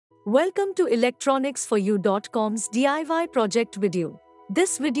Welcome to electronicsforyou.com's DIY project video.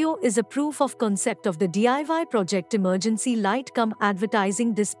 This video is a proof of concept of the DIY project emergency light cum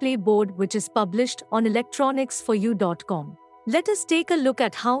advertising display board which is published on electronicsforyou.com. Let us take a look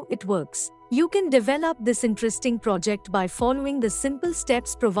at how it works. You can develop this interesting project by following the simple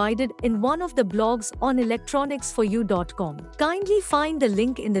steps provided in one of the blogs on electronicsforyou.com. Kindly find the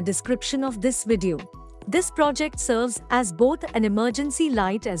link in the description of this video. This project serves as both an emergency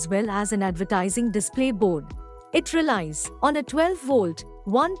light as well as an advertising display board. It relies on a 12-volt,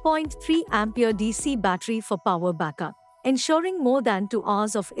 1.3 Ampere DC battery for power backup, ensuring more than 2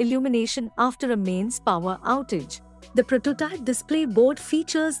 hours of illumination after a mains power outage. The prototype display board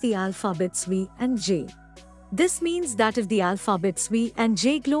features the alphabets V and J. This means that if the alphabets V and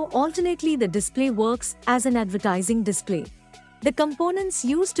J glow alternately, the display works as an advertising display. The components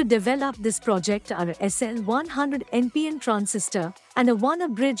used to develop this project are a SL100 NPN transistor and a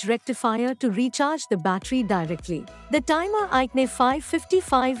 1A bridge rectifier to recharge the battery directly. The timer ICNE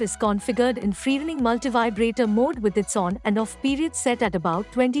 555 is configured in freerunning multivibrator mode with its on and off period set at about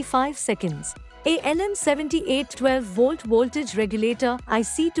 25 seconds. A LM78 12-volt voltage regulator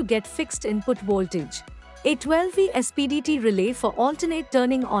IC to get fixed input voltage. A 12V SPDT relay for alternate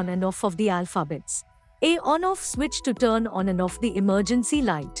turning on and off of the alphabets. A on-off switch to turn on and off the emergency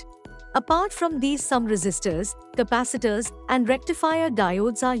light. Apart from these, some resistors, capacitors, and rectifier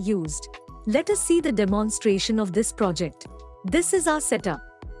diodes are used. Let us see the demonstration of this project. This is our setup.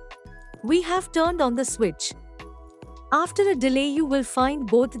 We have turned on the switch. After a delay, you will find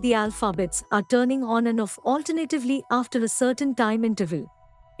both the alphabets are turning on and off alternatively after a certain time interval.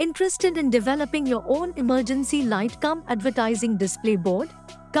 Interested in developing your own emergency light cum advertising display board?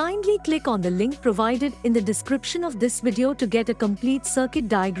 Kindly click on the link provided in the description of this video to get a complete circuit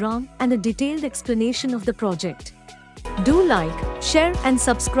diagram and a detailed explanation of the project. Do like, share and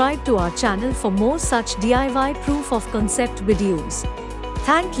subscribe to our channel for more such DIY proof of concept videos.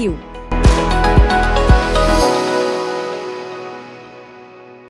 Thank you.